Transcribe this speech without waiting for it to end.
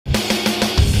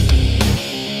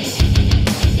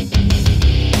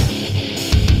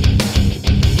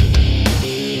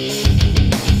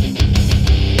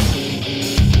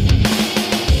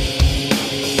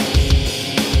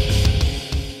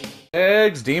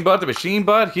kids, Deanbot the Machine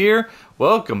Bot here.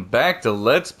 Welcome back to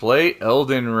Let's Play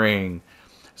Elden Ring.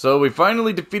 So we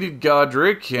finally defeated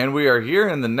Godric, and we are here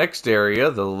in the next area,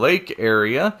 the lake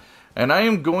area. And I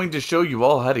am going to show you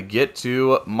all how to get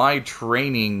to my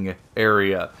training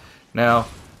area. Now,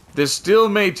 this still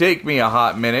may take me a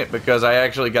hot minute because I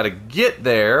actually got to get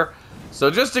there. So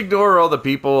just ignore all the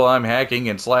people I'm hacking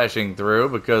and slashing through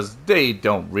because they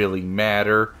don't really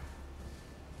matter.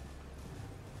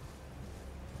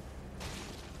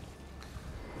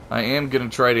 I am going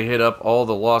to try to hit up all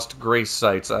the Lost Grace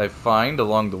sites I find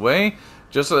along the way,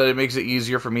 just so that it makes it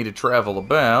easier for me to travel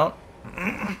about.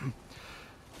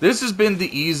 This has been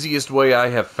the easiest way I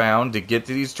have found to get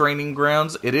to these training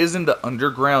grounds. It is in the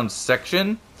underground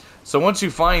section, so once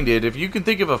you find it, if you can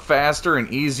think of a faster and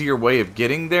easier way of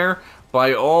getting there,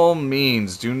 by all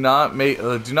means, do not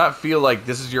feel like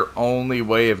this is your only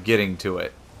way of getting to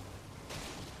it.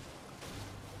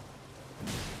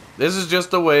 This is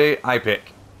just the way I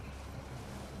pick.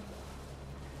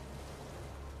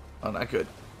 Oh, not good.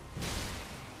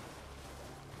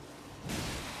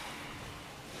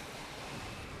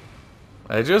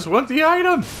 I just want the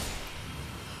item!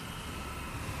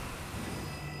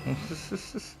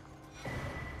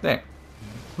 There.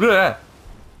 Blah.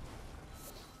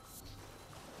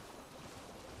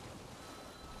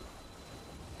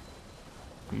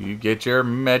 You get your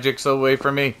magics away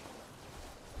from me.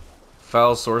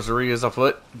 Foul sorcery is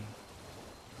afoot.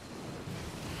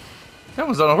 That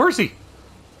one's on a horsey.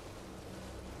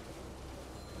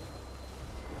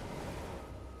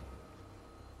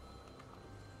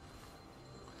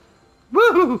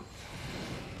 Woo!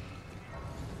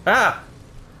 Ah!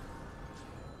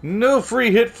 No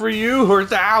free hit for you,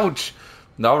 horse. Ouch!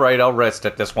 Alright, I'll rest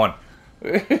at this one.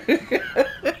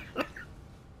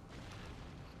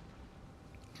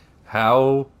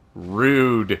 How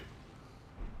rude.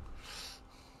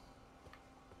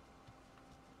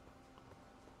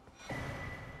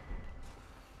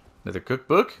 Another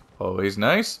cookbook. Always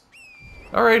nice.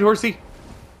 Alright, horsey.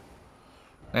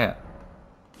 Yeah.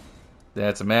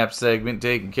 That's a map segment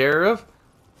taken care of.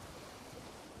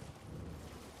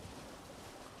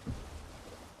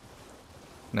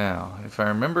 Now, if I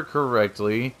remember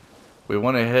correctly, we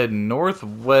want to head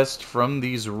northwest from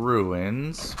these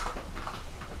ruins.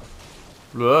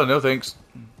 Oh, no thanks.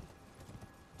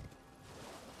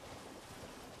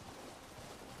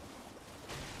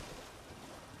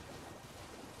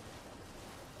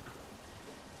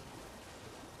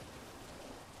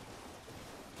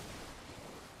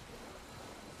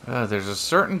 There's a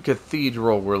certain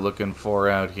cathedral we're looking for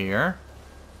out here.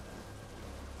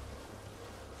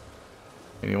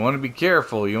 And you want to be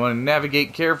careful. You want to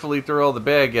navigate carefully through all the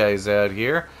bad guys out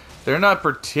here. They're not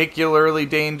particularly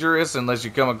dangerous unless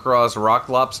you come across rock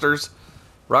lobsters.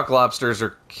 Rock lobsters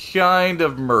are kind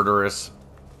of murderous.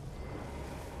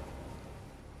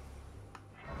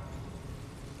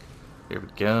 Here we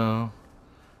go.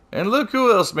 And look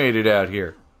who else made it out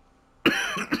here.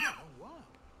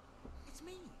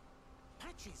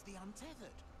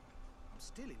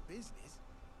 Still in business,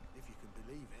 if you can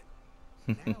believe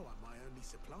it. Now I'm my only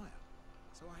supplier,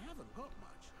 so I haven't got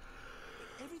much.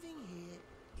 But everything here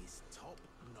is top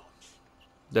notch.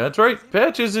 That's right,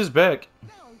 Patches is back.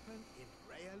 Now open in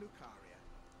Rhea Lucaria.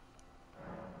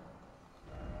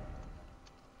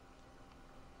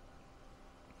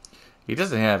 He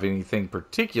doesn't have anything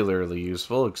particularly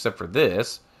useful except for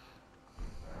this.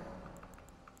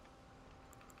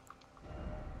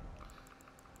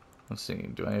 Let's see,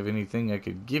 do I have anything I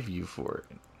could give you for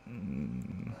it?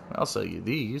 I'll sell you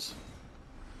these.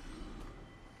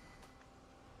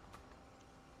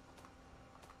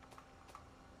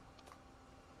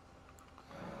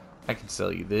 I can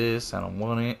sell you this, I don't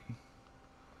want it.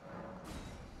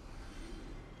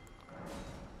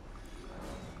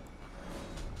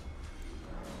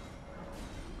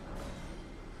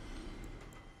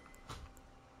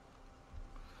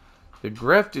 The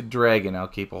grafted dragon I'll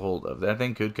keep a hold of. That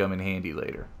thing could come in handy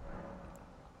later.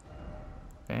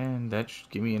 And that should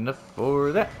give me enough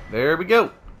for that. There we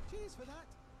go. Cheers for that.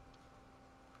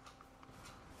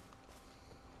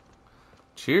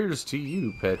 Cheers to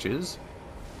you, Patches.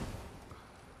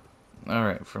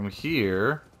 Alright, from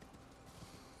here,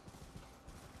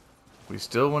 we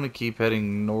still want to keep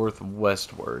heading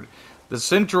northwestward. The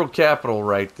central capital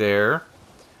right there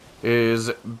is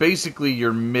basically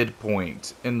your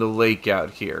midpoint in the lake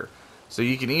out here. So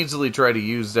you can easily try to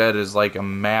use that as like a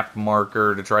map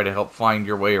marker to try to help find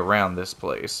your way around this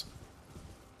place.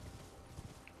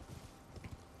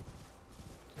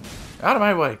 Out of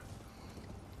my way.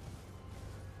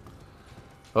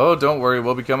 Oh, don't worry,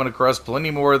 we'll be coming across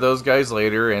plenty more of those guys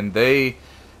later, and they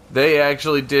they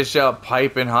actually dish out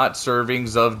piping hot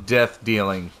servings of death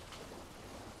dealing.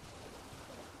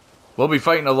 We'll be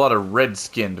fighting a lot of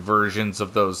red-skinned versions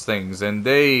of those things, and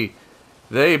they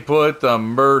put the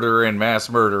murder in mass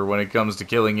murder when it comes to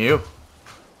killing you.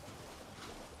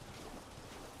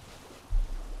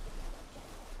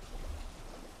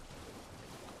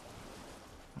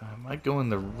 Am I going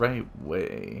the right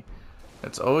way?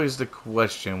 That's always the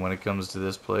question when it comes to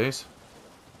this place.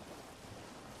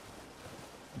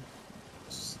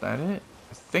 Is that it?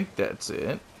 I think that's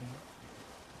it.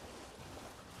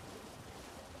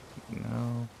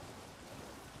 No.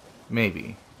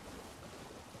 Maybe.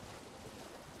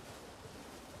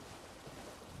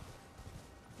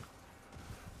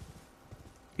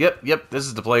 Yep, this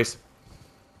is the place.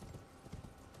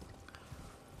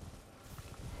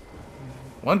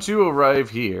 Once you arrive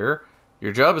here,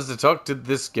 your job is to talk to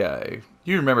this guy.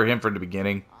 You remember him from the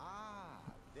beginning.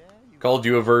 Called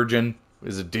you a virgin,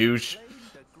 is a douche. Claimed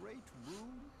a great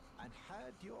room and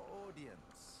had your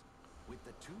audience with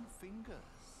the two fingers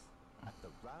at the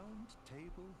round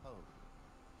table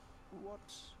home. What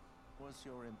was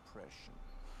your impression?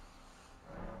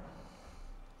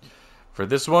 For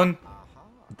this one,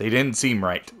 they didn't seem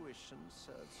right. Intuition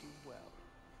serves you well.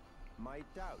 My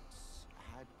doubts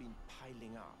had been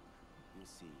piling up, you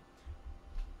see.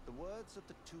 The words of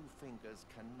the two fingers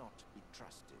cannot be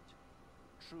trusted.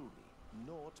 Truly,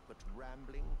 naught but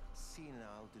rambling,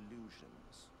 senile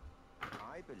delusions.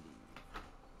 I believe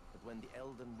that when the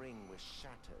Elden Ring was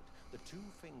shattered, the two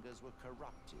fingers were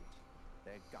corrupted,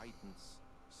 their guidance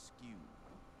skewed.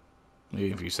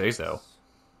 If you say so.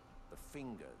 The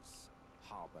fingers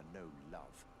harbor no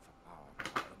love for our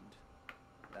kind.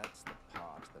 That's the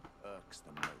part that irks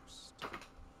the most.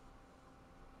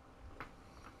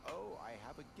 Oh, I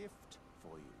have a gift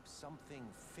for you. Something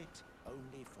fit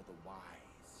only for the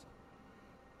wise.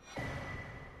 A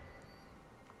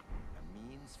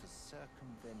means for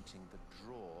circumventing the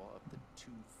draw of the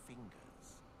two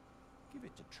fingers. Give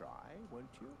it a try,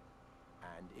 won't you?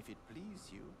 And if it please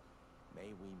you,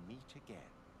 may we meet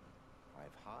again.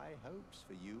 I've high hopes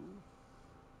for you,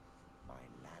 my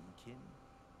lambkin.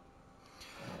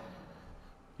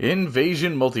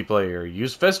 Invasion multiplayer.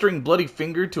 Use festering bloody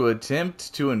finger to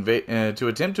attempt to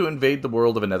invade the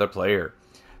world of another player.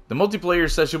 The multiplayer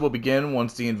session will begin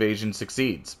once the invasion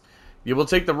succeeds. You will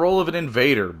take the role of an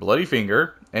invader, bloody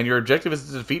finger, and your objective is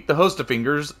to defeat the host of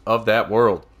fingers of that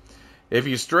world. If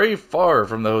you stray far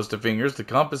from the host of fingers, the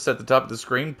compass at the top of the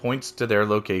screen points to their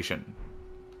location.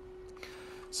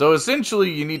 So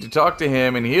essentially, you need to talk to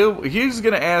him, and he's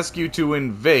going to ask you to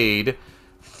invade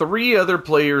 3 other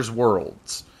players'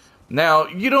 worlds. Now,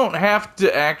 you don't have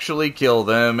to actually kill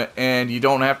them, and you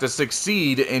don't have to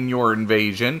succeed in your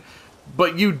invasion,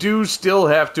 but you do still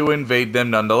have to invade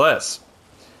them nonetheless.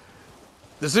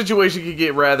 The situation can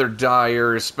get rather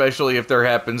dire, especially if there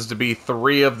happens to be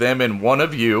 3 of them and 1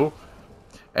 of you.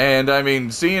 And, I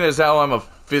mean, seeing as how I'm a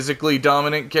physically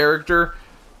dominant character,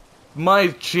 my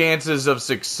chances of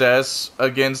success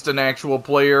against an actual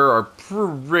player are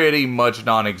pretty much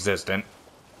non-existent.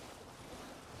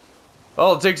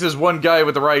 All it takes is one guy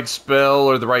with the right spell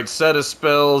or the right set of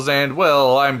spells, and,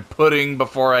 well, I'm pudding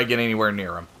before I get anywhere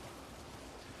near him.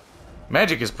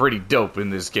 Magic is pretty dope in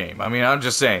this game. I mean, I'm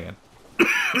just saying.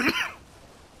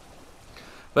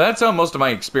 But that's how most of my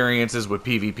experiences with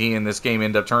PvP in this game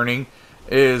end up turning,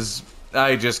 is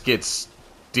I just get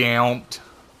stamped.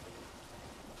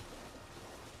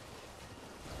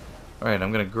 Alright,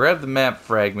 I'm going to grab the map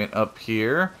fragment up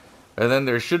here, and then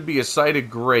there should be a site of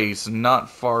grace not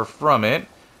far from it,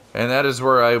 and that is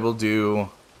where I will do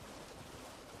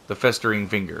the festering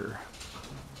finger.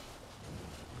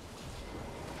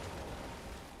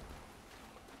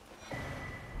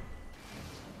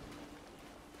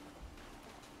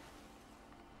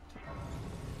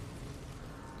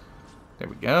 There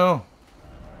we go.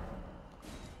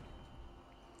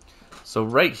 So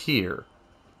right here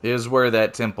is where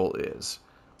that temple is.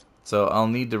 So I'll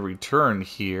need to return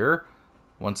here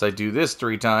once I do this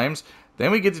 3 times.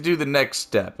 Then we get to do the next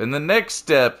step. And the next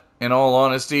step, in all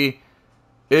honesty,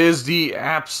 is the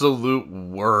absolute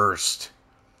worst.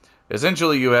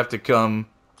 Essentially, you have to come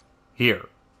here.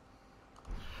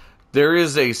 There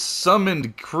is a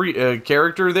summoned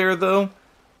character there, though,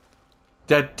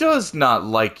 that does not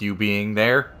like you being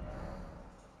there.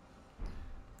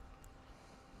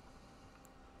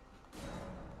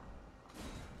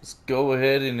 Let's go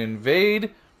ahead and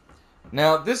invade.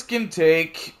 Now, this can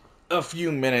take a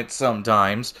few minutes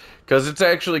sometimes, because it's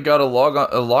actually got to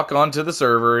lock onto the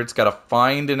server. It's got to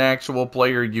find an actual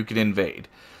player you can invade.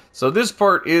 So this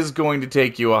part is going to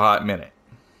take you a hot minute.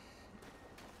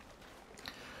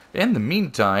 In the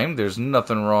meantime, there's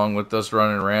nothing wrong with us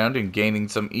running around and gaining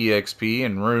some EXP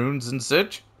and runes and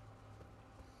such.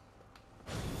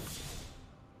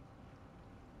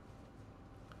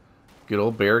 Good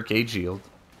old barricade shield.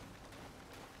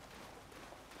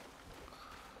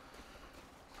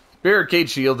 Barricade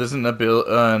shield isn't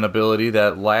an ability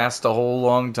that lasts a whole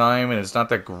long time, and it's not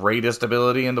the greatest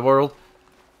ability in the world.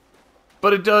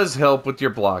 But it does help with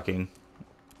your blocking.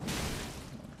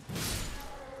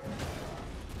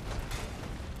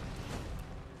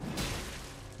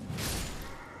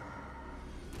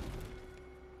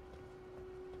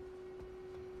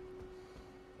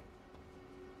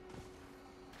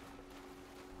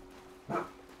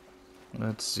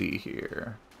 Let's see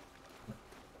here.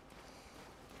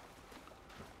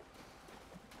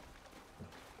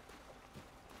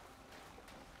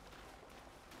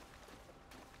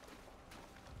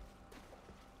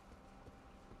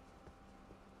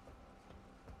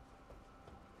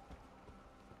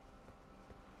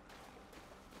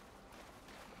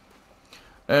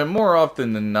 And more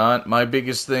often than not, my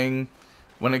biggest thing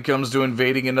when it comes to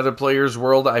invading another player's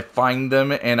world, I find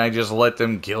them and I just let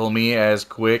them kill me as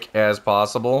quick as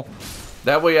possible.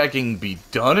 That way I can be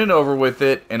done and over with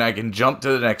it, and I can jump to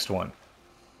the next one.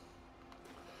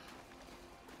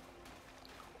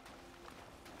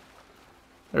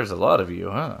 There's a lot of you,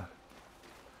 huh?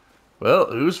 Well,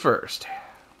 who's first?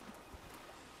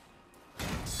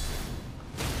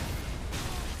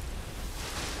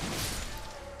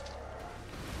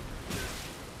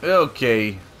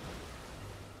 Okay.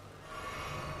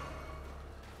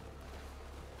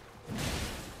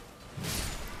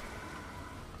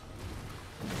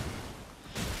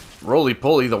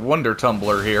 Roly-poly, the Wonder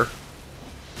Tumbler here.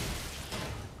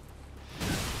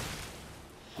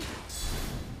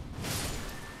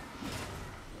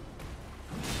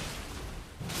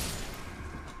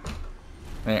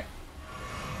 Eh.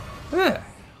 Yeah.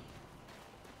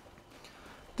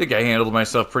 Think I handled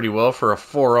myself pretty well for a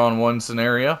 4-on-1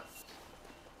 scenario.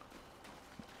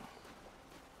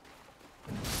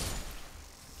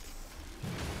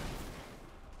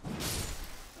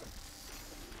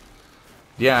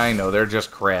 Yeah, I know, they're just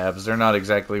crabs. They're not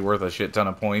exactly worth a shit ton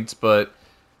of points, but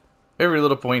every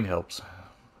little point helps.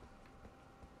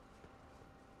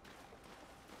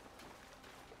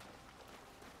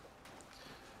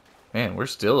 Man, we're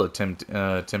still attempting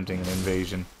an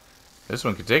invasion. This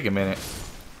one could take a minute.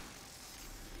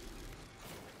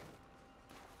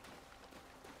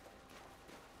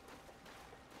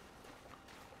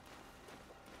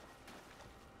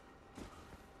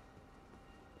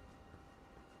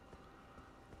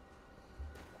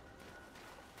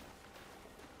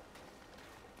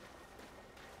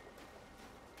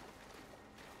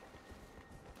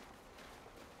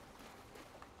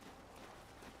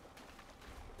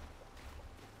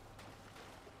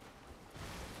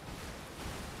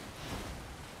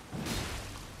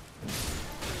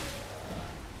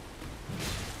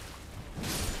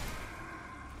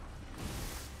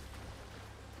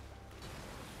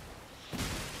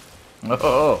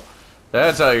 Oh,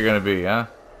 that's how you're gonna be, huh?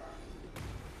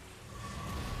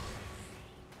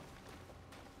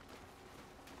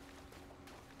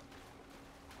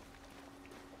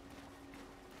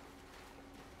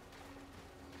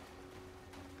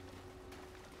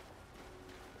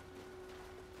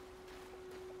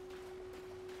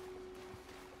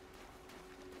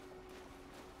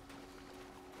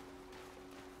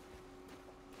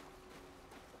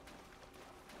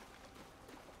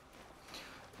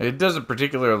 It doesn't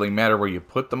particularly matter where you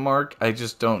put the mark, I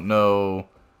just don't know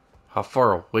how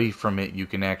far away from it you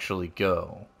can actually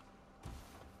go.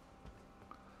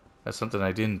 That's something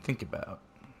I didn't think about.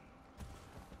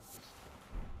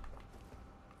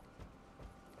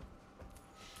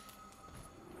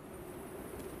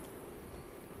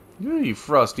 Ooh, you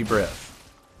frosty breath.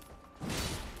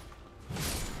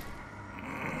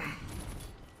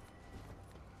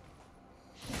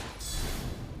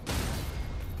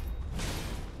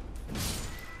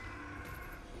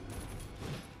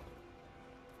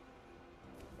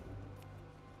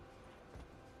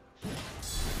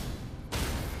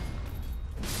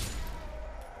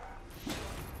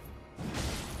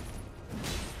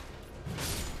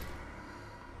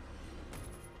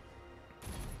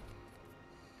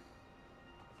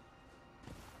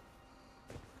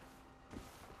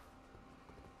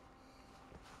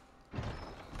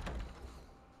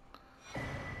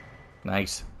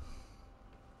 Nice.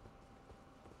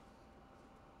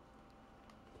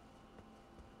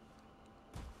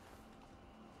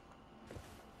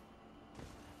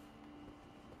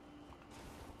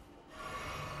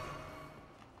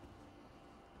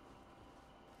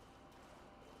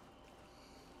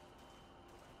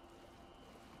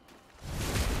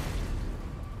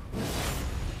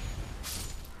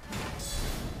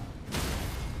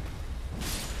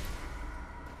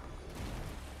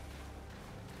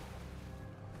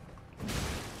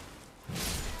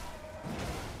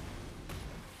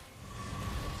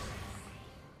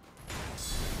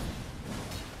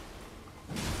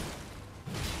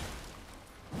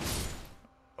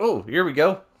 Oh, here we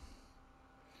go.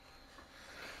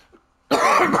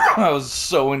 I was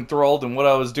so enthralled in what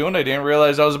I was doing, I didn't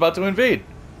realize I was about to invade.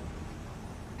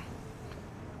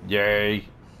 Yay.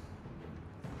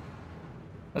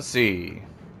 Let's see.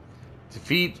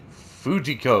 Defeat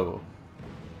Fujiko.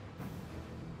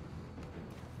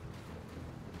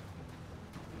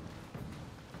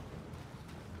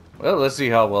 Well, let's see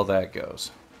how well that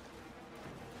goes.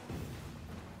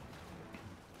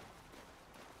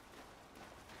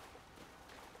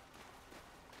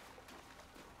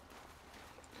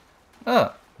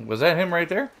 Oh, was that him right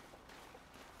there?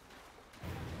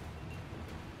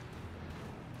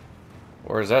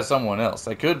 Or is that someone else?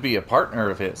 That could be a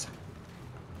partner of his.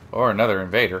 Or another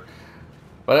invader.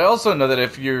 But I also know that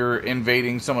if you're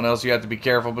invading someone else, you have to be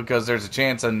careful because there's a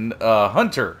chance a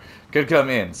hunter could come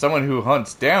in. Someone who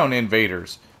hunts down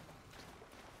invaders.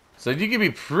 So you can be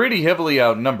pretty heavily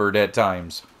outnumbered at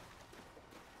times.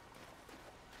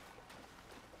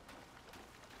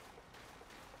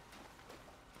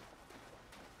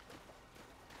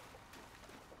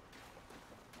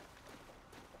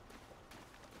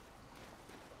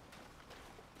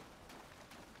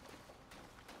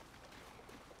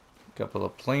 Couple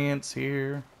of plants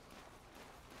here.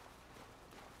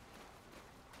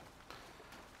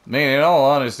 Man, in all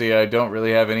honesty, I don't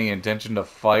really have any intention to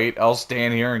fight. I'll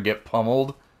stand here and get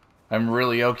pummeled. I'm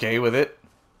really okay with it.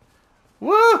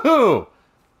 Woohoo!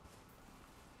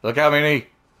 Look how many.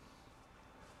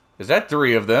 Is that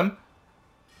 3 of them?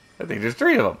 I think there's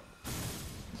 3 of them.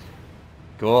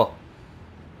 Cool.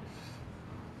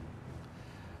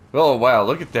 Oh, wow,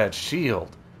 look at that shield.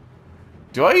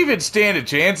 Do I even stand a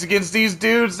chance against these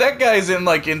dudes? That guy's in,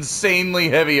 like, insanely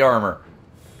heavy armor.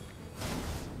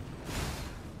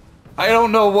 I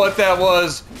don't know what that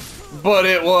was, but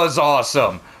it was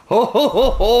awesome.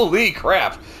 Holy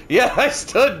crap. Yeah, I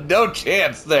stood no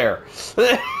chance there.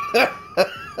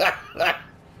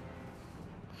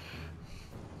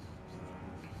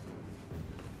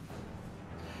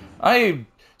 I'm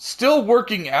still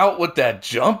working out what that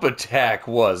jump attack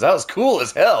was. That was cool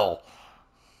as hell.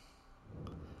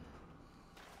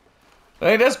 I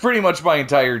mean, that's pretty much my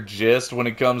entire gist when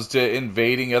it comes to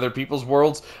invading other people's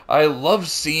worlds. I love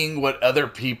seeing what other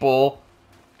people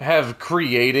have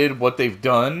created, what they've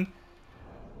done.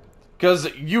 Because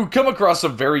you come across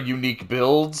some very unique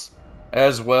builds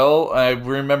as well. I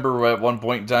remember at one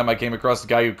point in time I came across a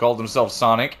guy who called himself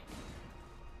Sonic.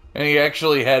 And he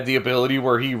actually had the ability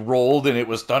where he rolled and it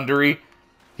was thundery.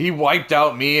 He wiped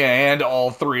out me and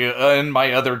all 3 and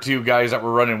my other 2 guys that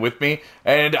were running with me.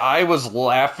 And I was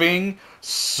laughing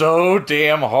so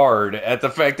damn hard at the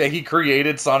fact that he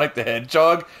created Sonic the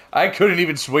Hedgehog. I couldn't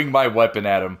even swing my weapon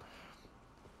at him.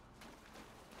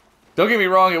 Don't get me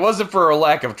wrong, it wasn't for a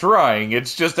lack of trying.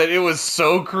 It's just that it was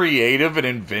so creative and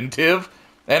inventive.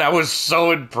 And I was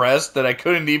so impressed that I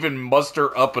couldn't even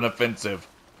muster up an offensive.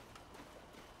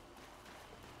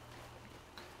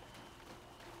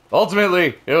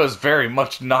 Ultimately, it was very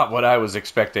much not what I was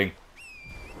expecting.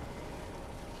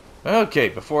 Okay,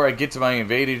 before I get to my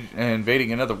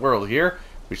invading another world here,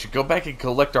 we should go back and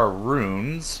collect our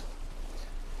runes.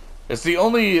 That's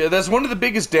one of the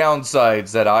biggest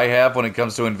downsides that I have when it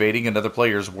comes to invading another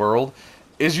player's world,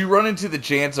 is you run into the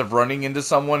chance of running into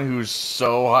someone who's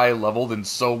so high leveled and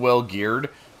so well geared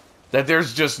that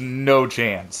there's just no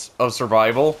chance of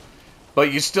survival,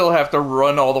 but you still have to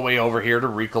run all the way over here to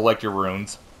recollect your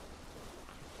runes.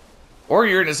 Or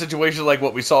you're in a situation like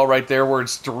what we saw right there, where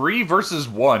it's 3 versus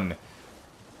 1.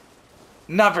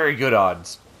 Not very good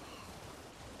odds.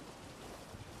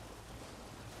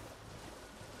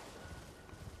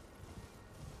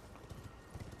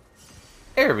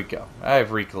 There we go.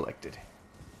 I've recollected.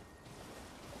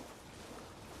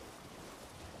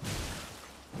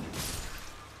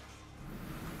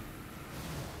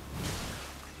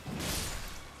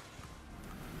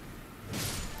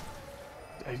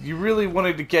 You really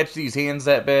wanted to catch these hands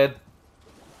that bad?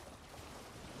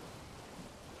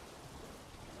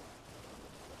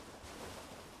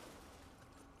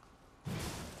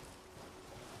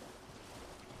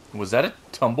 Was that a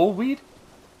tumbleweed?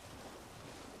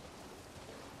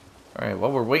 Alright,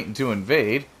 while we're waiting to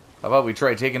invade, how about we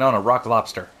try taking on a rock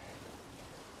lobster?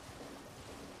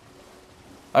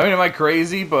 I mean, am I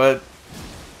crazy, but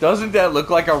doesn't that look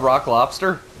like a rock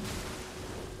lobster?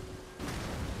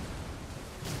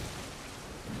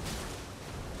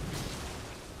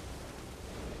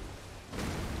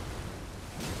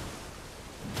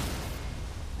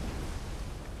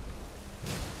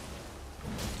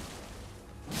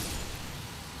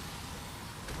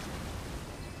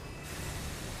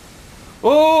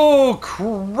 Oh,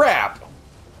 crap!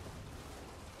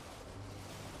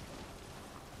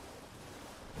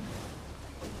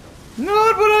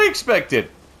 Not what I expected.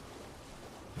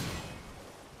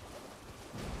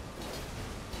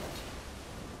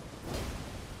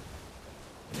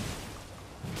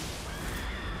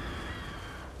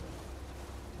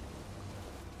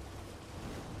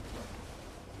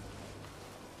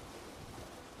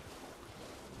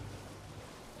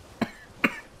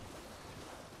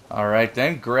 Alright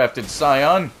then, grafted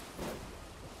scion.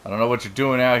 I don't know what you're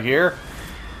doing out here.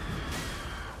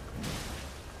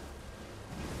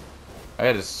 I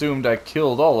had assumed I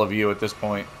killed all of you at this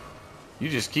point. You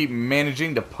just keep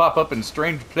managing to pop up in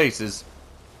strange places.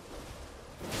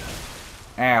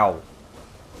 Ow.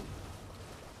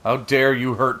 How dare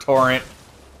you hurt Torrent?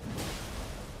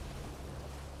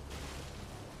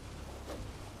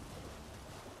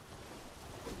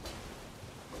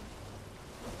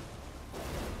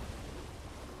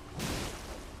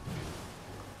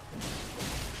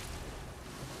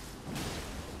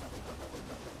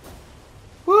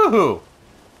 Woohoo!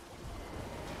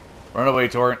 Run away,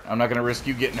 Torrent. I'm not gonna risk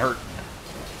you getting hurt.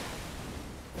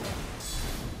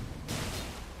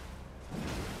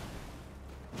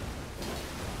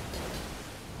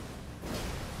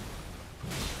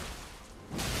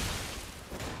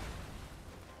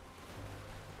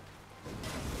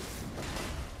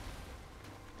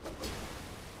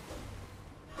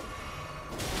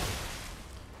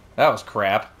 That was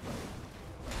crap.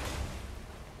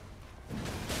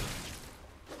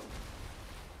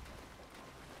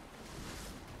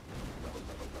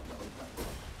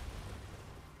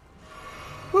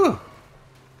 Whew.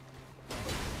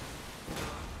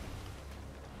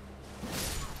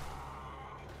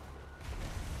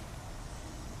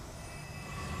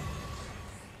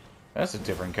 That's a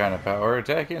different kind of power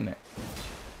attack, isn't it?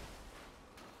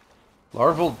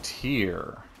 Larval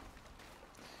Tear.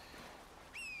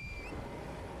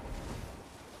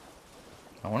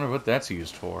 I wonder what that's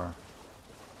used for.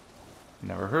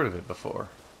 Never heard of it before.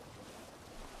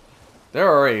 There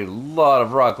are a lot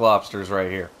of rock lobsters right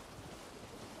here.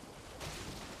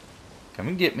 Come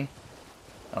and get me.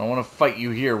 I don't want to fight you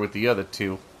here with the other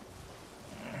two.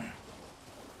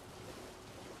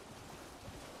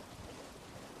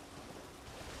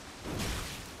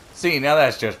 See, now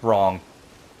that's just wrong.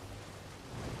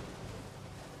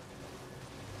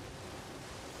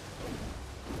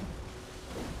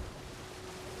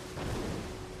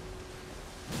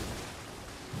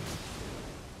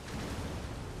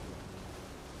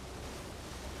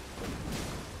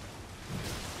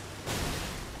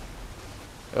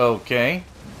 Okay.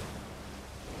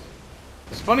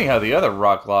 It's funny how the other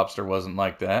rock lobster wasn't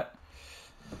like that.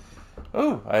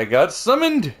 Oh, I got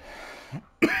summoned!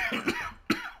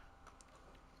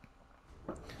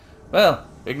 Well,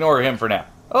 ignore him for now.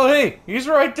 Oh hey, he's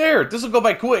right there! This'll go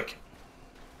by quick!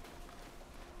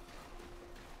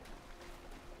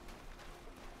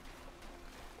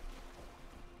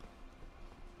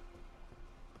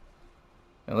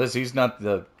 Unless he's not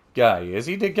the guy. Is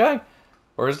he the guy?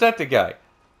 Or is that the guy?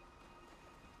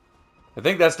 I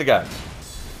think that's the guy.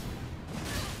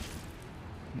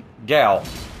 Gal.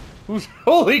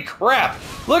 Holy crap!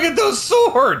 Look at those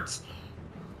swords!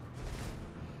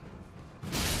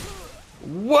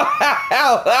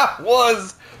 Wow, that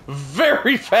was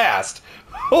very fast!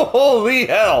 Holy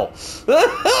hell!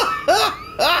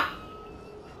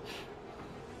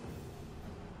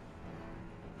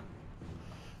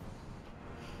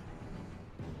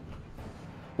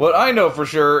 What I know for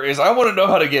sure is I want to know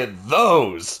how to get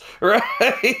those, right?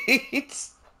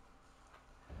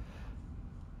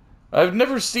 I've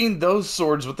never seen those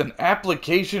swords with an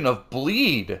application of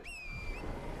bleed.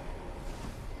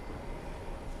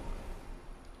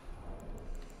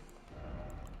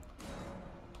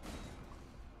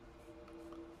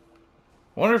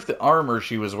 Wonder if the armor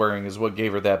she was wearing is what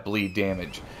gave her that bleed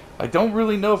damage. I don't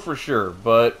really know for sure,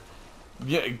 but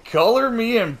yeah, color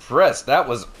me impressed. That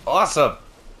was awesome.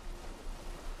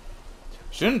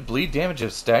 Shouldn't bleed damage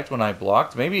have stacked when I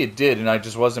blocked? Maybe it did and I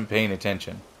just wasn't paying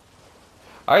attention.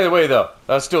 Either way though,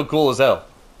 that's still cool as hell.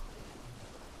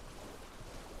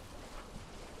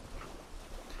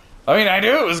 I mean, I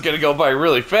knew it was going to go by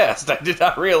really fast. I did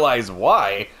not realize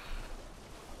why.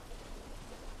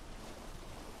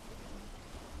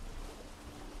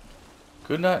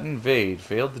 Could not invade.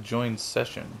 Failed to join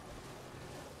session.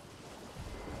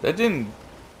 That didn't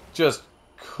just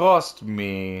cost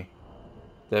me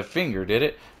that finger, did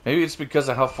it? Maybe it's because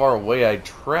of how far away I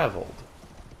traveled.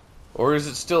 Or is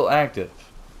it still active?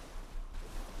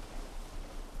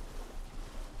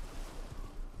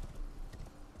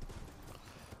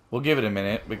 We'll give it a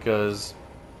minute, because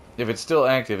if it's still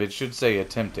active, it should say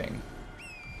attempting.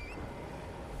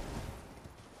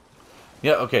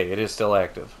 Yeah, okay, it is still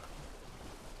active.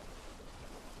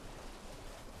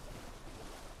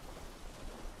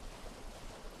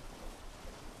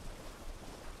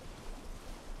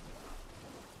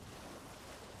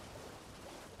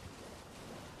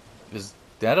 Is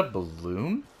that a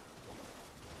balloon?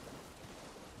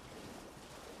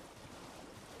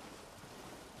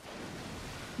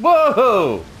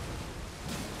 Whoa!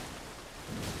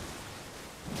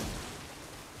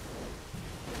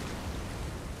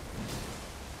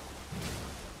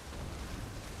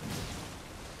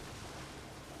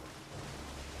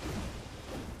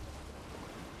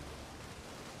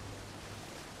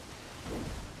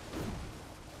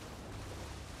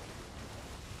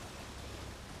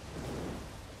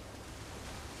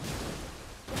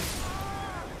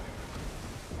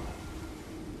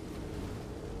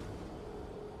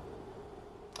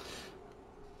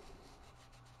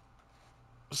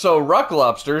 So, rock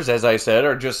lobsters, as I said,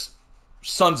 are just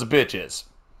sons of bitches.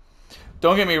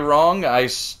 Don't get me wrong, I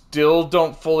still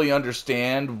don't fully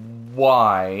understand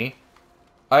why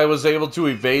I was able to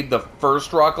evade the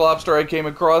first rock lobster I came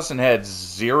across and had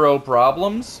zero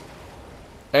problems,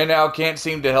 and now can't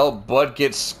seem to help but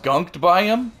get skunked by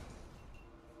him.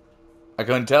 I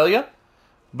couldn't tell you,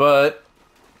 but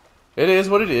it is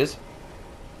what it is.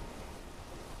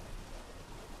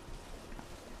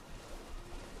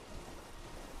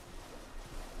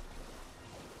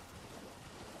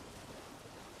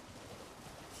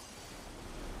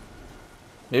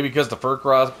 Maybe because the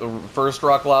first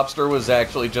rock lobster was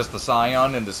actually just the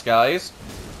scion in disguise,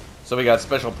 so we got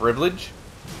special privilege.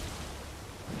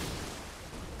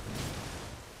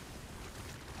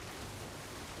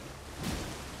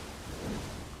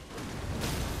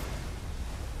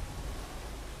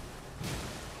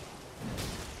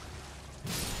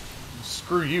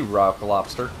 Screw you, rock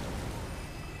lobster.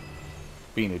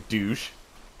 Being a douche.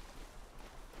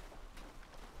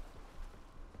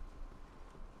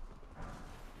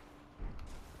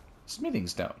 Smithing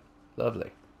stone. Lovely.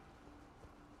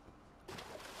 I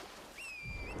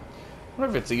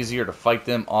wonder if it's easier to fight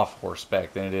them off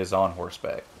horseback than it is on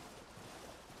horseback.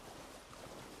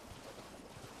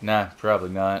 Nah, probably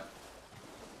not.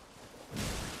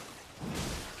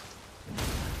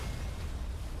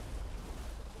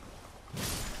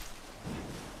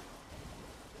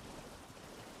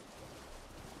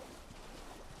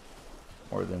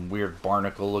 Or them weird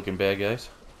barnacle-looking bad guys.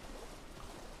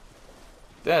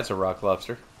 That's a rock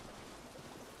lobster.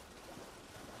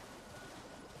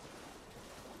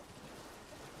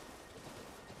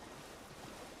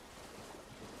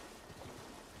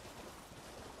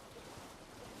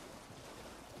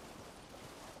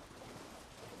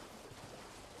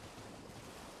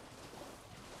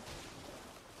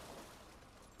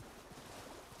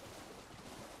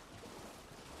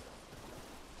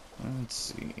 Let's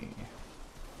see.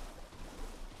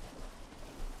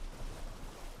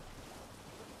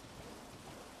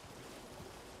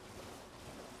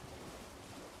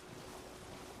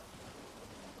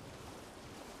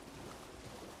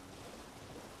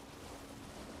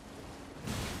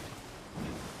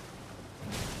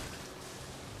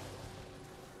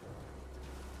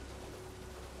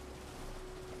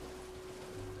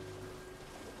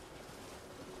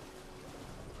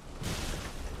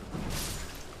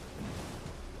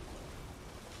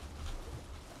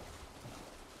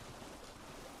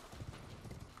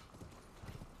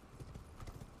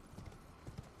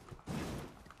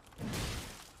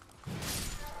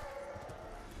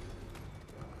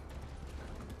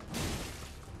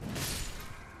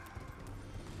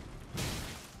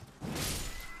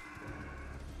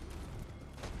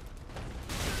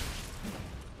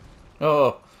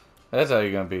 Oh, that's how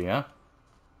you're gonna be, huh?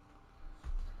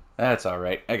 That's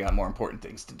alright. I got more important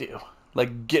things to do.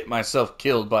 Like get myself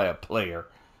killed by a player.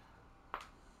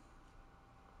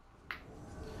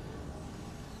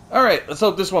 Alright, let's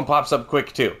hope this one pops up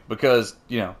quick too. Because,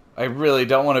 you know, I really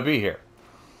don't want to be here.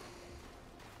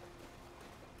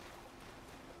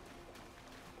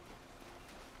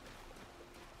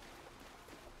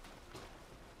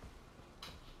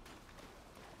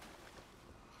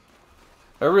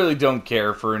 I really don't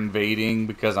care for invading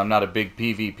because I'm not a big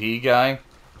PvP guy.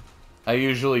 I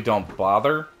usually don't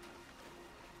bother.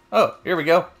 Oh, here we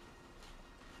go.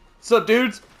 What's up,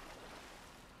 dudes?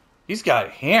 He's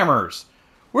got hammers.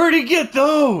 Where'd he get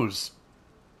those?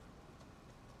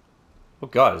 Oh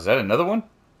god, is that another one?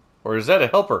 Or is that a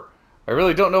helper? I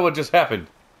really don't know what just happened.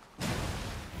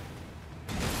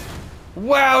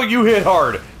 Wow, you hit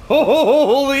hard!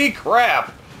 Holy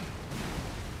crap!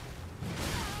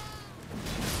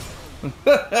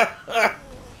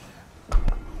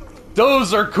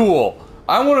 Those are cool.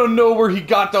 I want to know where he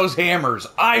got those hammers.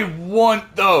 I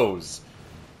want those.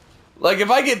 Like, if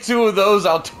I get two of those,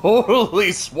 I'll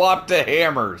totally swap to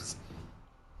hammers.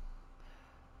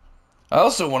 I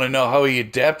also want to know how he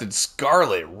adapted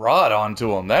Scarlet Rot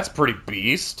onto him. That's pretty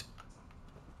beast.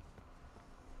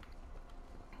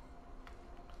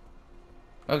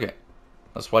 Okay.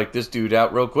 Let's wipe this dude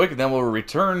out real quick, and then we'll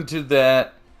return to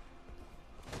that...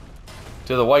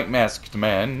 to the white masked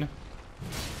man.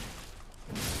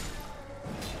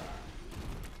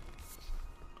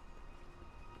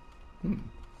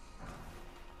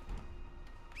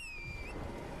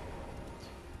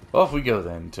 Off we go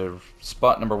then to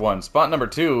spot number 1. Spot number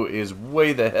 2 is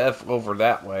way the F over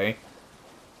that way.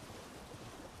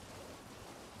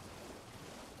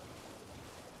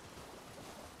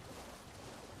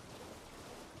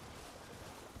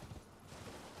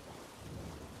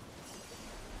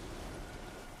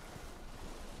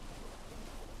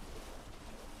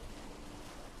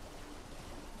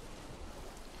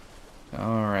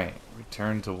 Alright,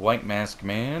 return to White Mask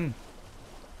Man.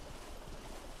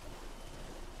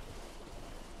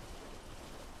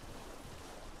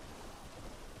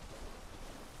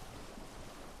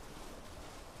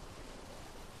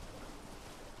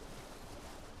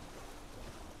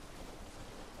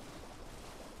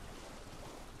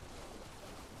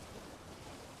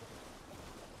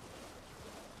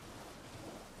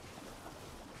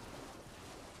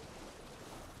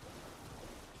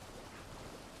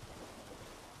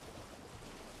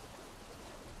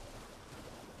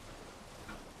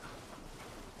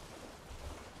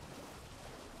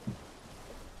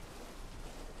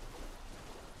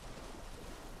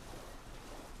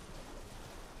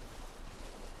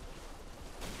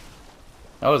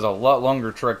 That was a lot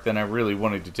longer trek than I really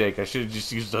wanted to take. I should have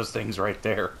just used those things right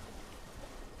there.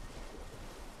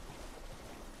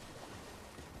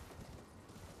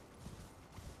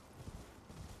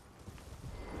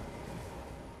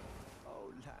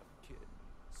 Oh, Lambkin,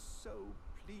 so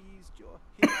pleased you're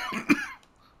here.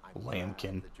 I'm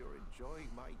Lambkin. glad that you're enjoying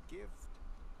my gift.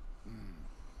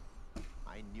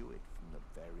 I knew it from the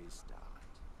very start.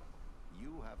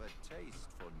 You have a taste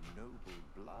for noble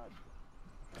blood.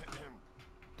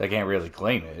 I can't really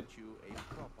claim it. You a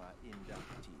proper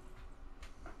inductee,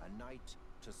 a knight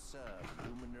to serve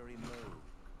Luminary Moog,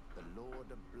 the Lord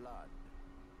of Blood,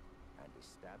 and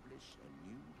establish a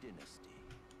new dynasty.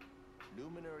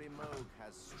 Luminary Moog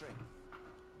has strength,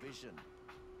 vision,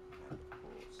 and of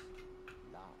course,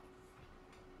 love.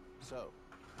 So,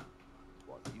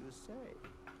 what do you say,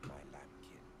 my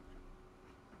lambkin?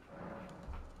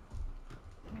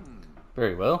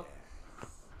 Very well. Yes.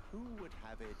 Who would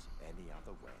have it any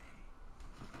other way?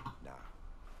 Now,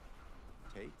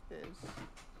 take this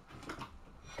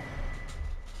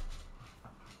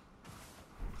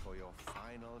for your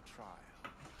final trial.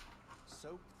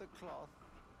 Soak the cloth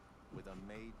with a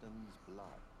maiden's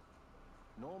blood.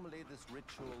 Normally, this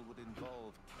ritual would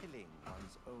involve killing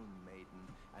one's own maiden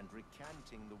and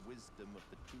recanting the wisdom of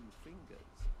the two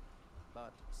fingers.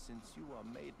 But since you are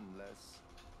maidenless,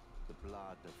 the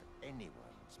blood of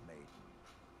anyone's maiden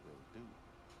will do.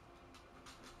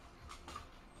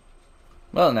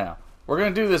 Well now, we're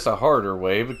going to do this a harder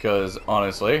way because,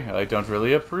 honestly, I don't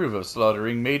really approve of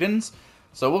slaughtering maidens.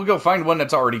 So we'll go find one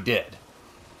that's already dead.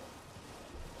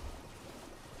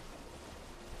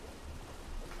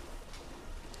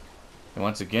 And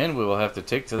once again, we will have to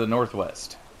take to the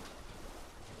northwest.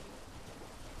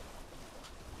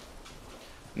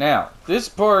 Now, this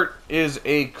part is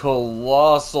a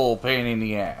colossal pain in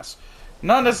the ass.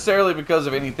 Not necessarily because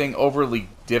of anything overly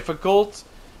difficult.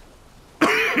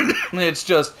 It's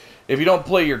just, if you don't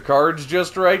play your cards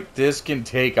just right, this can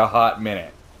take a hot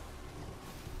minute.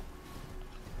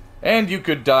 And you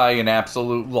could die an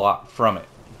absolute lot from it.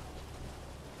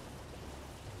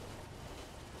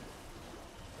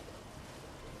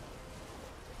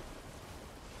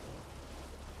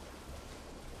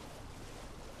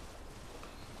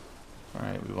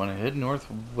 Alright, we want to head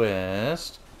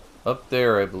northwest. Up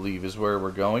there, I believe, is where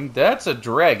we're going. That's a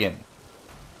dragon.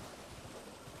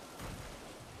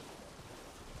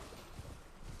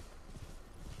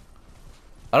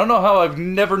 I don't know how I've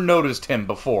never noticed him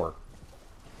before.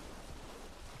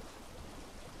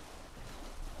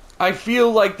 I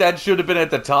feel like that should have been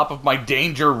at the top of my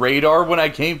danger radar when I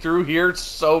came through here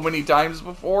so many times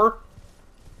before.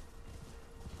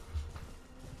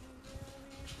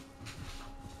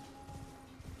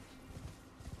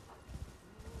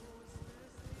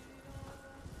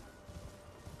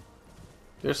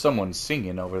 There's someone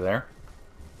singing over there.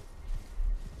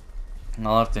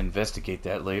 I'll have to investigate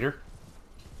that later.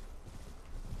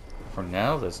 For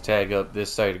now, let's tag up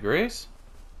this side of Grace.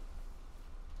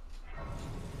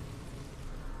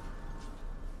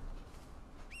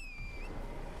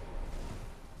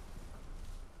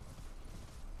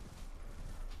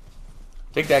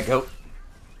 Take that, goat.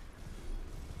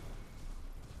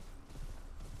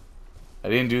 I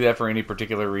didn't do that for any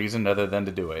particular reason other than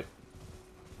to do it.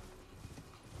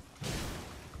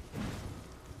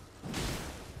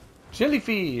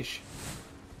 Jellyfish.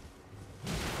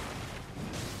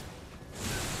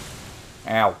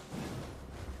 Ow.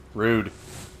 Rude.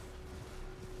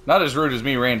 Not as rude as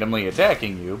me randomly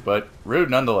attacking you, but rude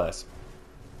nonetheless.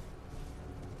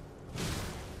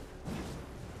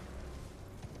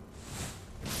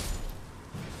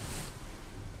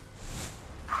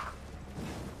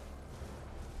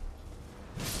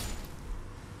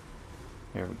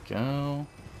 There we go.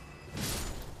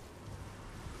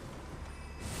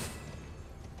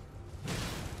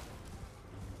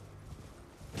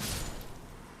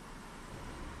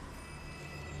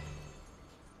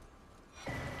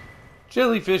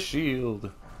 Jellyfish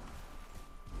shield.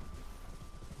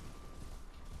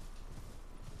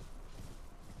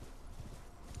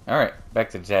 Alright, back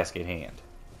to the task at hand.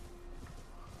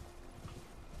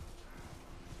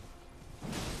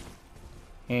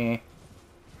 Heh.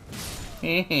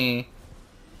 Heh heh.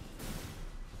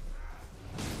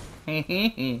 Heh heh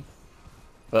heh.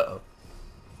 Uh-oh.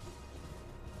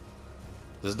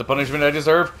 This is the punishment I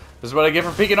deserve? This is what I get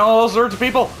for peeking all sorts of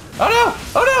people? Oh no!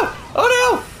 Oh no! Oh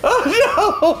no! Oh no!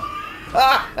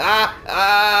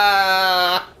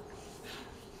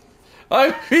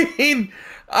 I mean,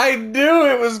 I knew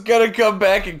it was gonna come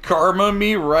back and karma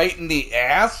me right in the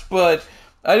ass, but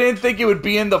I didn't think it would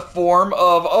be in the form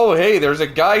of, oh hey, there's a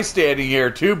guy standing here.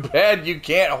 Too bad you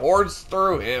can't horse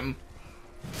through him.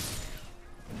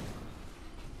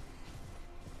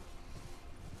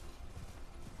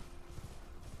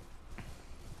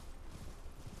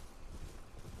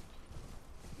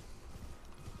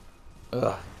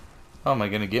 Ugh. How am I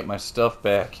gonna get my stuff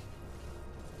back?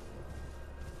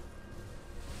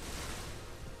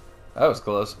 That was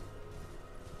close.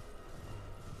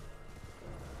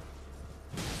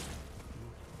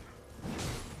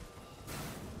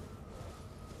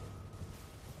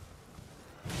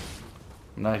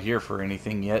 I'm not here for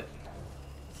anything yet.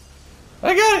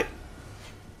 I got it!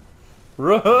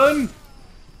 Run!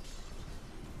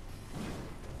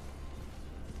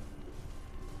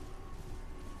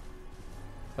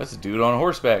 That's a dude on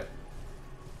horseback.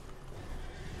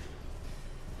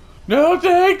 No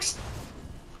thanks!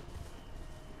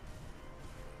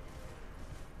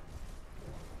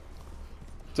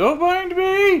 Don't mind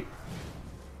me!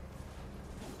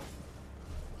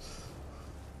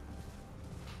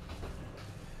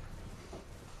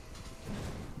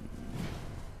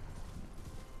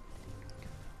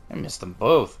 I missed them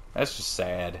both. That's just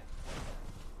sad.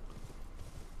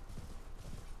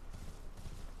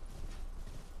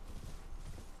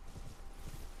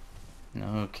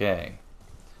 Okay.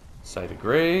 Site of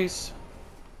Grace.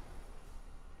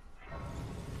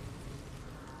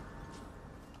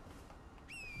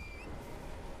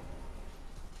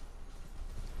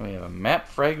 We have a map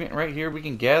fragment right here we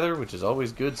can gather, which is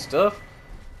always good stuff.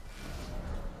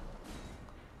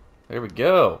 There we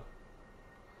go.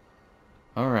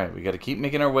 Alright, we got to keep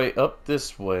making our way up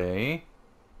this way.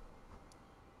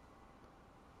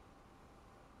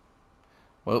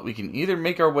 Well, we can either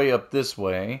make our way up this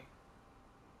way,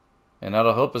 and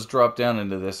that'll help us drop down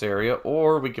into this area,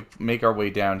 or we could make our way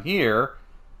down here,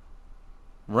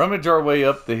 rummage our way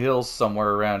up the hills somewhere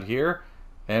around here,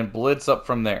 and blitz up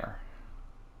from there.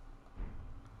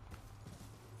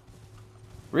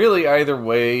 Really, either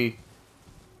way,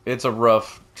 it's a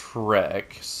rough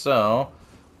trek, so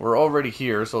we're already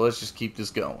here, so let's just keep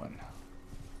this going.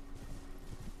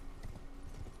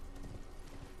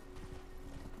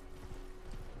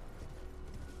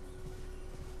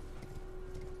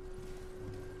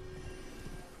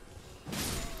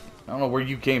 I don't know where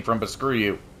you came from, but screw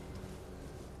you.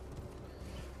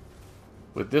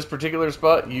 With this particular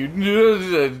spot, you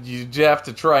have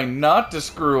to try not to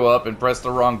screw up and press the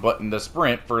wrong button to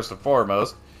sprint, first and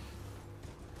foremost.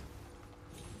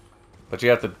 But you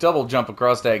have to double jump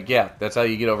across that gap. That's how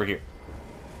you get over here.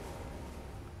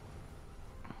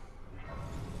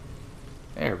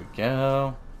 There we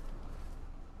go.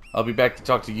 I'll be back to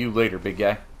talk to you later, big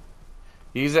guy.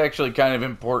 He's actually kind of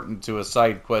important to a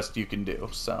side quest you can do,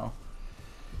 so.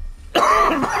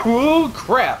 Oh,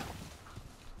 crap!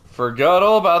 Forgot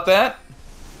all about that.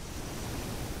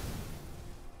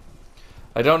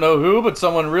 I don't know who, but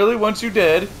someone really wants you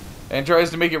dead and tries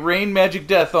to make it rain magic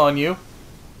death on you.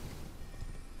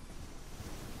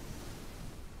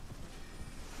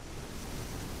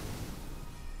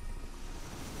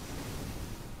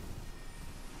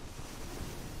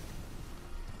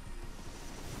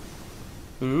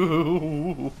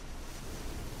 Ooh.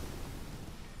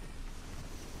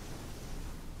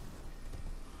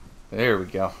 There we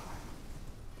go.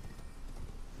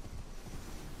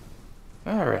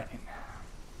 Alright.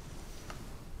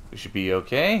 We should be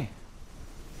okay.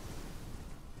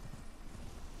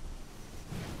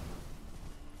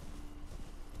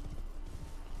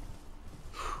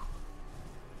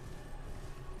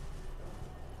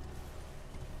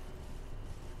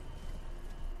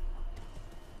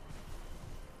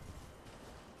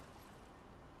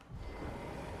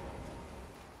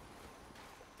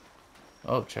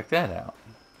 Oh, check that out.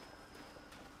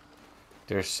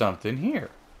 There's something here.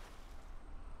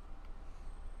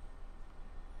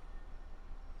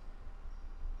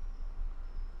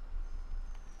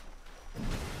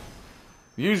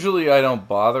 Usually I don't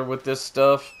bother with this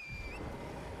stuff,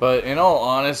 but in all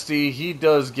honesty, he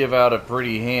does give out a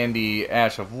pretty handy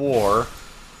Ash of War.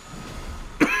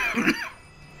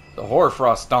 The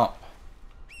Hoarfrost Stomp.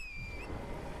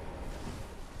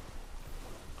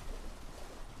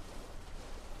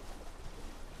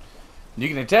 You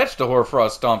can attach the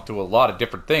Hoarfrost Stomp to a lot of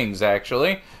different things,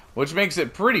 actually, which makes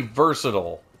it pretty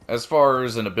versatile as far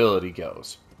as an ability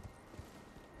goes.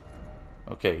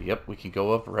 Okay, yep, we can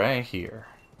go up right here.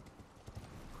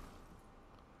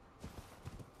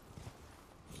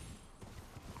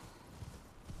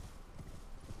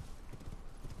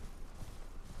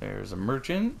 There's a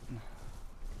merchant.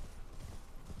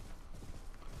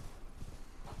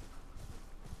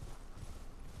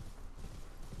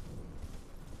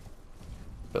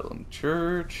 Bellum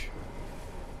Church.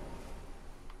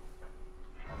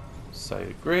 Site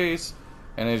of Grace.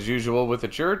 And as usual with the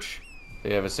church,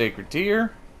 they have a sacred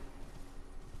tier.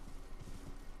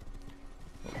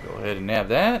 We'll go ahead and have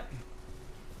that.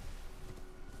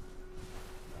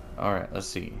 Alright, let's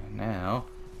see. Now,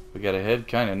 we gotta head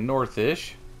kind of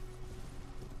northish.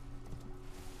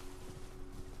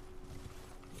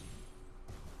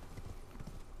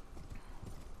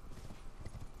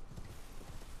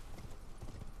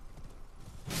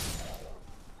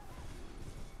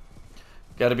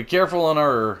 Got to be careful on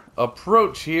our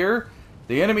approach here.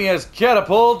 The enemy has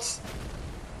catapults.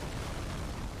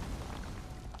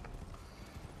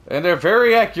 And they're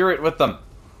very accurate with them.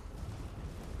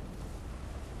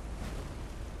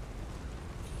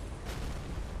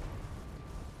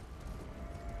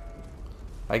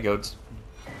 Hi, goats.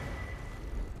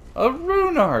 A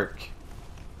rune arc.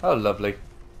 How lovely.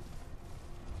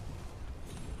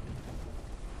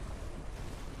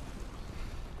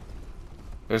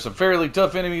 There's some fairly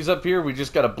tough enemies up here. We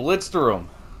just got to blitz through them.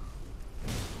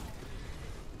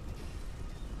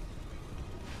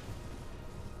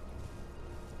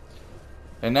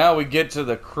 And now we get to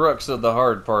the crux of the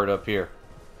hard part up here.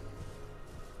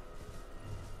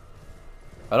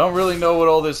 I don't really know what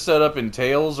all this setup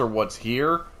entails or what's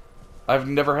here. I've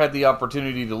never had the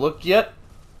opportunity to look yet.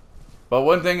 But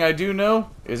one thing I do know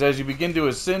is as you begin to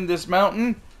ascend this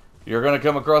mountain, you're going to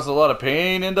come across a lot of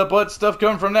pain in the butt stuff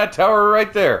coming from that tower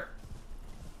right there.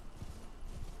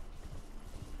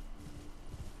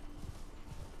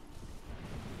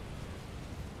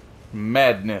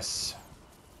 Madness.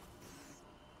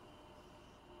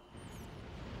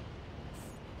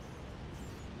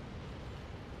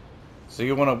 So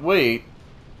you want to wait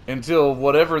until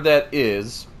whatever that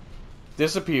is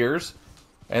disappears,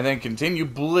 and then continue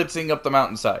blitzing up the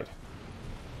mountainside.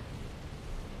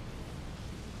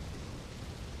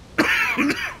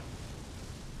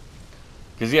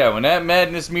 Because, yeah, when that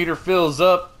madness meter fills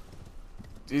up,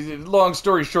 long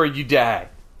story short, you die.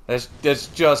 That's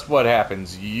just what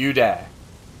happens. You die.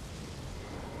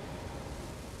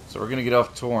 So we're going to get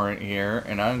off Torrent here,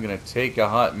 and I'm going to take a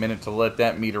hot minute to let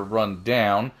that meter run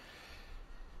down.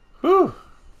 Whew.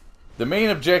 The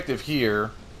main objective here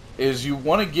is you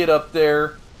want to get up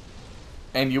there,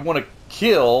 and you want to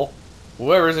kill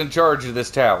whoever's in charge of this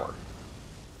tower.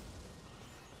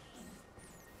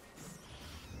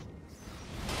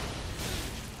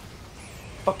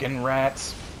 Fucking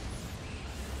rats.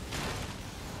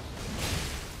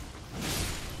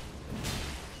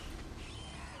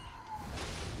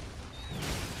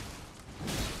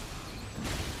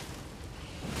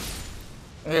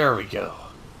 There we go.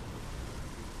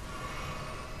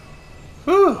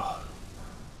 Whew.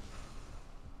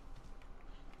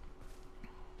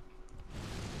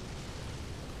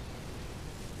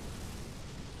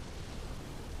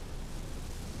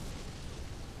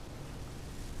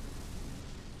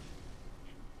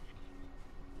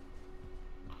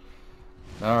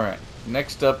 Alright,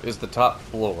 next up is the top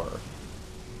floor.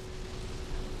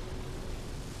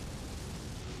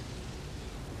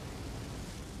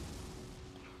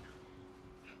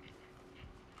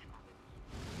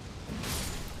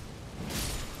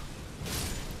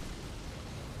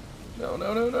 No,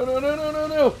 no, no, no, no, no, no, no,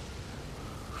 no!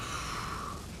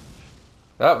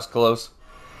 That was close.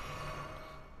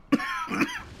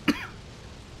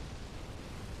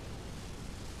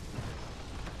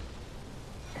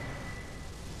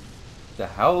 The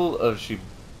Howl of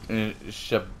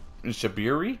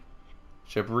Shabiri?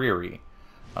 Shabriri.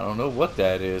 I don't know what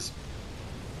that is.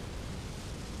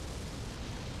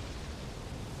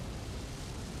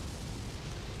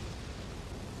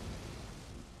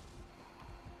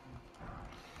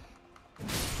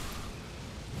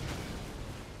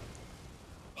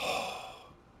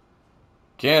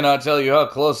 Cannot tell you how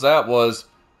close that was.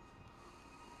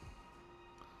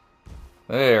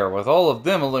 There, with all of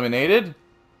them eliminated,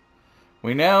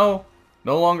 we now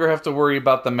no longer have to worry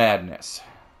about the madness.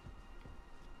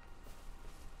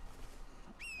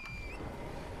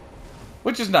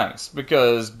 Which is nice,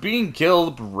 because being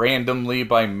killed randomly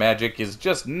by magic is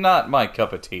just not my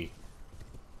cup of tea.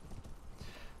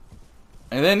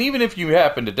 And then even if you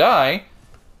happen to die,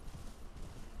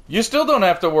 you still don't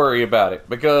have to worry about it,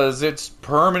 because it's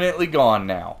permanently gone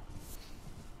now.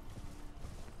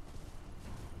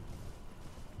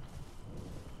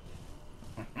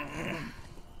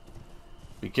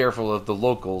 Be careful of the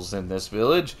locals in this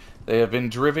village. They have been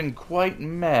driven quite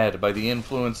mad by the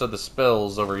influence of the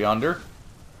spells over yonder.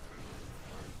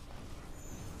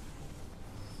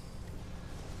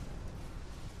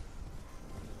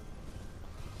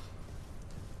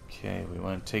 Okay, we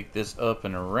want to take this up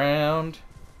and around.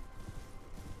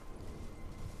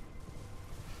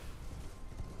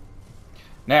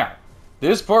 Now,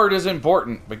 this part is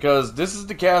important because this is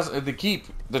the keep,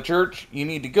 the church you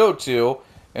need to go to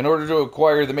in order to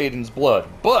acquire the Maiden's Blood.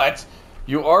 But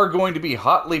you are going to be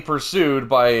hotly pursued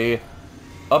by a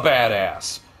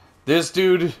badass. This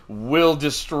dude will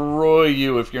destroy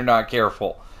you if you're not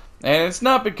careful. And it's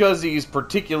not because he's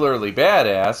particularly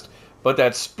badass, but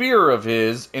that spear of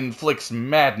his inflicts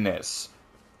madness.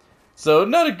 So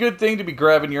not a good thing to be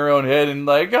grabbing your own head and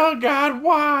like, oh god,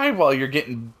 why? While you're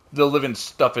getting the living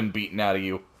stuffing beaten out of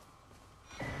you.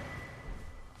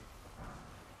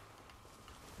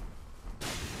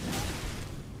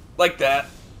 Like that.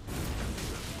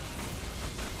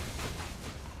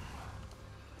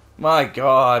 My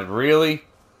god, really?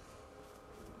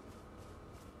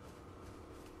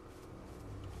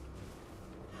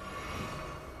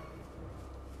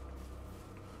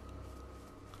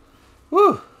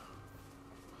 Whew.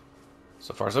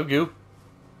 So far, so good.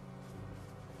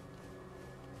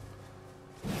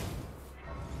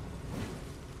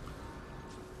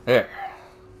 There.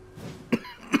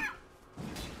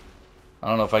 I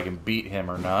don't know if I can beat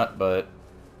him or not, but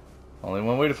only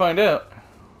one way to find out.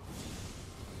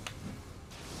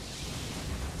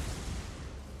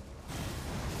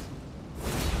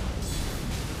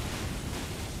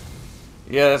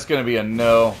 Yeah, that's gonna be a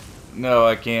no. No,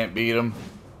 I can't beat him.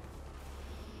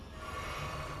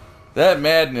 That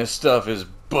madness stuff is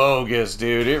bogus,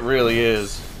 dude. It really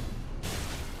is.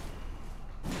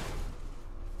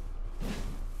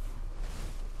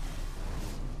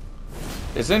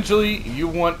 Essentially, you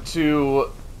want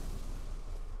to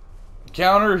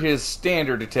counter his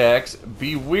standard attacks,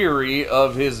 be wary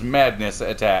of his madness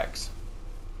attacks.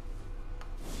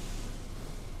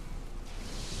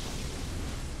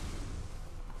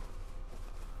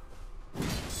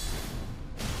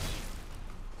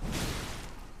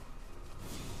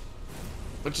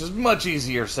 Which is much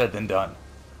easier said than done.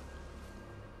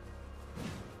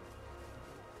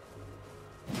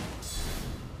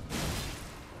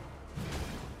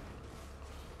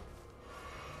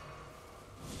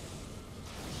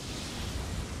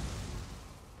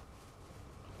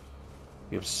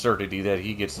 The absurdity that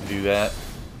he gets to do that.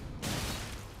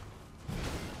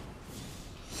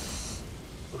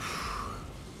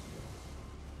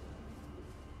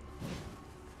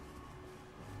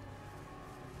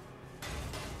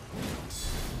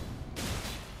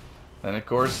 And of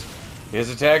course, his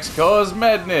attacks cause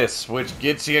madness, which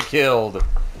gets you killed.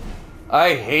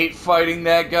 I hate fighting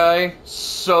that guy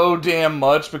so damn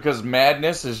much because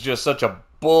madness is just such a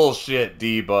bullshit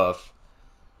debuff.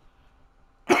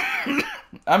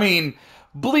 I mean,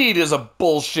 bleed is a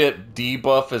bullshit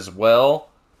debuff as well,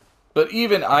 but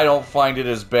even I don't find it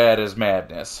as bad as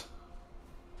madness.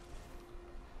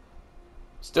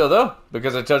 Still though,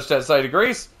 because I touched that site of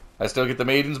grace, I still get the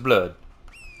Maiden's Blood.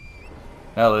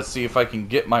 Now let's see if I can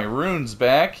get my runes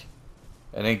back,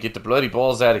 and then get the bloody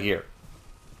balls out of here.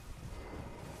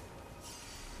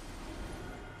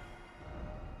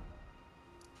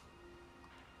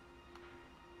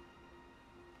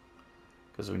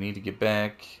 Because we need to get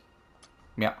back.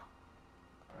 Yeah.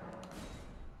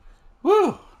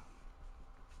 Woo!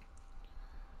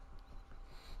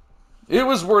 It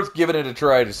was worth giving it a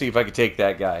try to see if I could take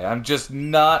that guy. I'm just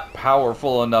not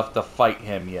powerful enough to fight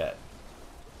him yet.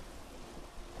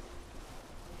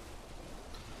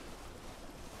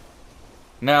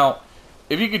 Now,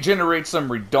 if you could generate some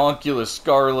redonkulous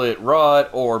scarlet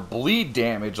rot or bleed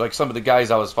damage like some of the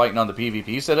guys I was fighting on the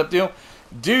PvP setup do,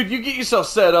 dude, you get yourself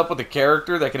set up with a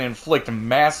character that can inflict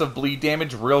massive bleed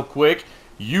damage real quick,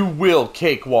 you will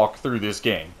cakewalk through this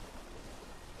game.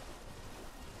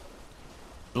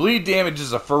 Bleed damage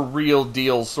is a for real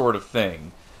deal sort of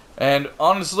thing. And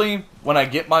honestly, when I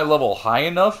get my level high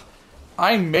enough,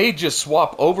 I may just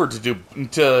swap over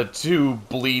to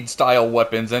bleed style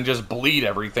weapons and just bleed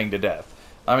everything to death.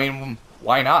 I mean,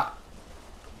 why not?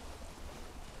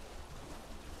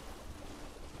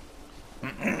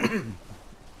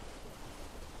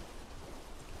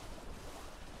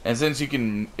 And since you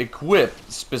can equip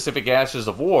specific Ashes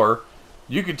of War,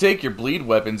 you can take your bleed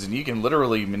weapons and you can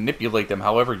literally manipulate them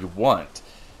however you want.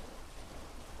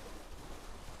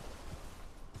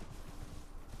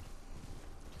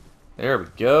 There we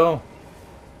go.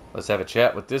 Let's have a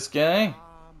chat with this guy.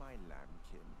 Ah, my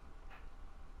lambkin.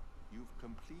 You've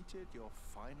completed your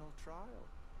final trial.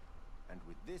 And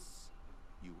with this,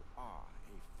 you are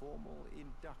a formal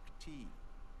inductee.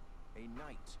 A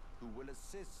knight who will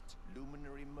assist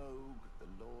Luminary Moog, the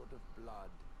Lord of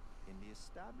Blood, in the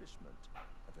establishment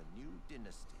of a new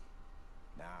dynasty.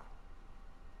 Now,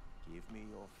 give me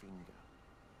your finger.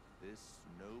 This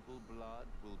noble blood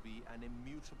will be an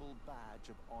immutable badge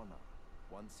of honor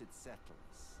once it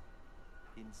settles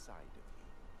inside of you.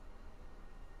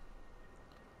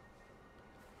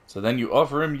 So then you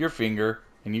offer him your finger,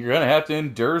 and you're gonna have to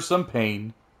endure some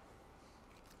pain.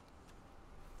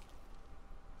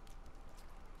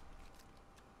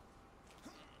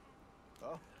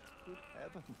 Oh, good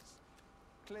heavens.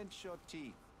 Clench your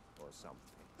teeth or something.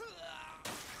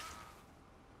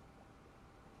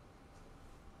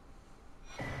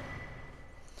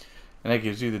 And that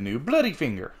gives you the new bloody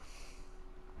finger.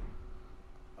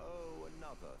 Oh,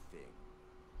 another thing.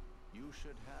 You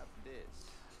should have this.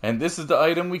 And this is the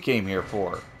item we came here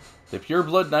for. The Pure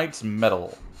Blood Knight's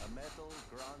Medal. A medal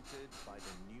granted by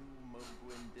the new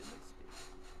Mogwin dynasty,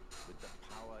 with the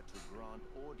power to grant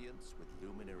audience with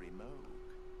Luminary Moog.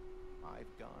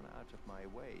 I've gone out of my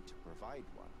way to provide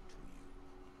one to you,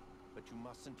 but you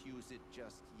mustn't use it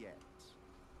just yet.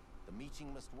 The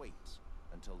meeting must wait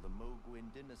until the Mogwin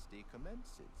dynasty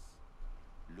commences.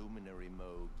 Luminary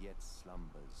Moog yet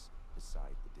slumbers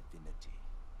beside the divinity.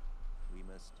 We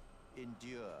must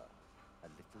endure a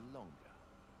little longer.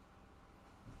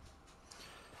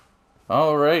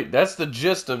 Alright, that's the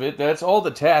gist of it. That's all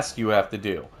the tasks you have to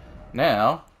do.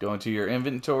 Now, go into your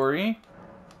inventory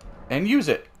and use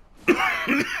it.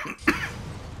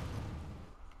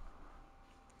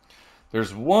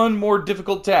 There's one more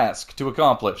difficult task to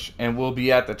accomplish, and we'll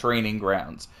be at the training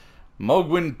grounds.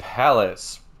 Mogwin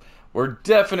Palace. We're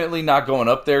definitely not going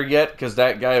up there yet, because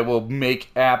that guy will make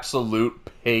absolute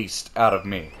paste out of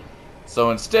me.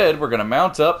 So instead, we're going to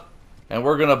mount up, and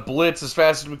we're going to blitz as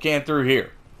fast as we can through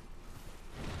here.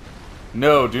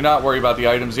 No, do not worry about the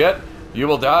items yet. You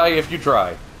will die if you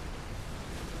try.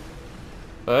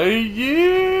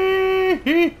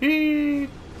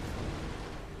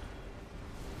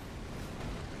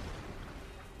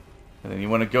 And then you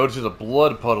want to go to the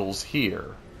blood puddles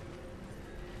here.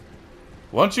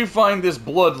 Once you find this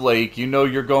blood lake, you know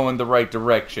you're going the right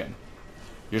direction.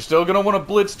 You're still going to want to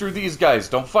blitz through these guys.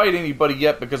 Don't fight anybody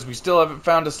yet because we still haven't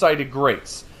found a site of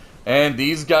grace. And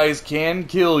these guys can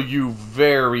kill you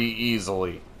very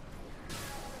easily.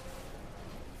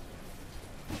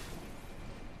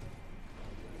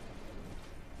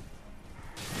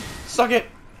 Suck it!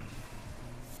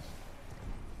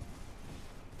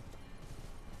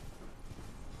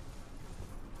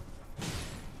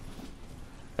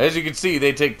 As you can see,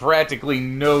 they take practically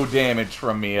no damage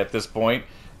from me at this point,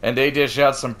 and they dish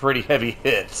out some pretty heavy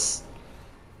hits.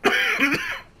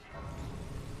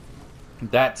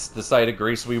 That's the site of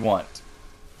grace we want.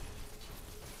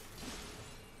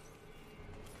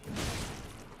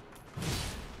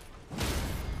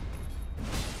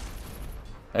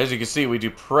 As you can see, we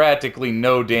do practically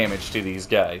no damage to these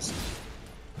guys.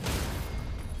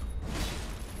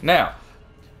 Now,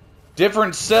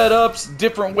 different setups,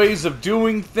 different ways of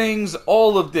doing things,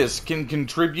 all of this can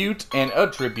contribute and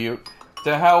attribute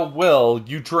to how well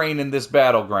you train in this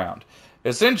battleground.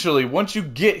 Essentially, once you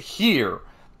get here,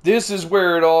 this is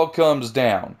where it all comes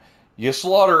down. You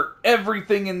slaughter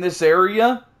everything in this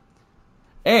area,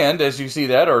 and as you see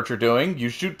that archer doing, you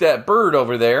shoot that bird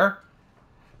over there,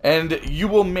 and you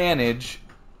will manage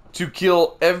to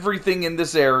kill everything in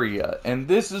this area. And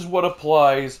this is what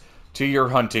applies to your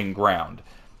hunting ground.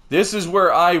 This is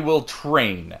where I will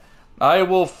train. I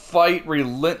will fight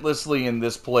relentlessly in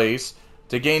this place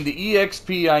to gain the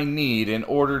EXP I need in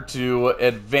order to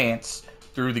advance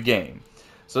through the game.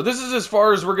 So this is as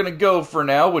far as we're going to go for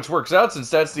now, which works out since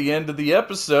that's the end of the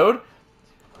episode.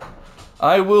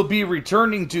 I will be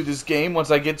returning to this game once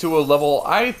I get to a level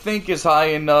I think is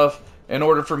high enough in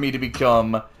order for me to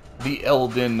become the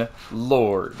Elden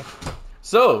Lord.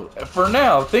 So, for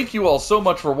now, thank you all so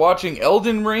much for watching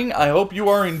Elden Ring. I hope you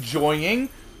are enjoying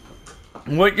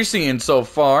what you're seeing so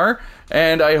far.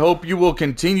 and I hope you will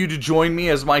continue to join me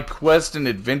as my quest and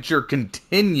adventure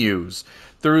continues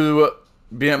through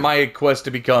my quest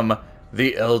to become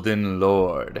the Elden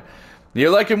Lord. You're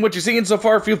liking what you're seeing so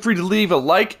far? Feel free to leave a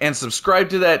like and subscribe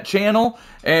to that channel,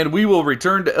 and we will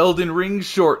return to Elden Ring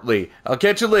shortly. I'll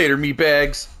catch you later,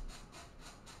 meatbags.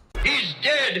 He's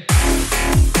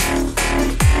dead!